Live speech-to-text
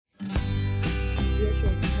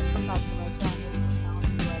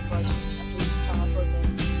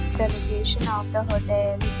location of the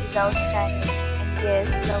hotel is outstanding and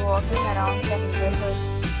guests love walking around the neighborhood.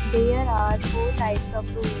 There are four types of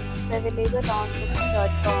rooms available on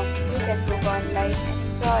booking.com. You can book online and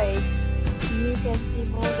enjoy it. You can see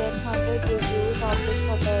more than 100 reviews of this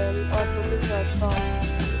hotel on booking.com.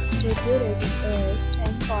 Its review rating is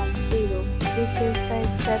 10.0, which is the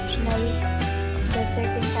exceptional. The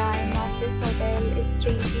check-in time of this hotel is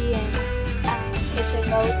 3 p.m. and the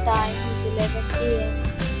check-out time is 11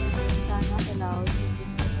 p.m. Pets are not allowed in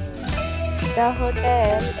this hotel. The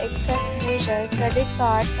hotel accepts major credit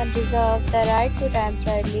cards and reserves the right to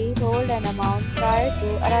temporarily hold an amount prior to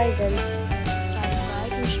arrival. It's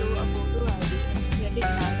required to show a photo ID and credit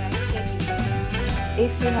card at check-in.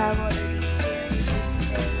 If you have already stayed in this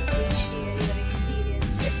hotel, please share your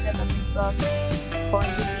experience in the comment box. For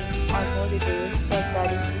booking or more details, check the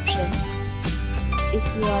description. If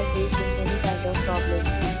you are facing any kind of problem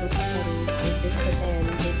in booking a room in this hotel,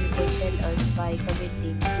 then you can tell us by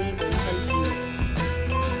commenting. We will help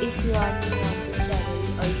you. If you are new on this channel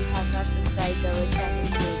or you have not subscribed our channel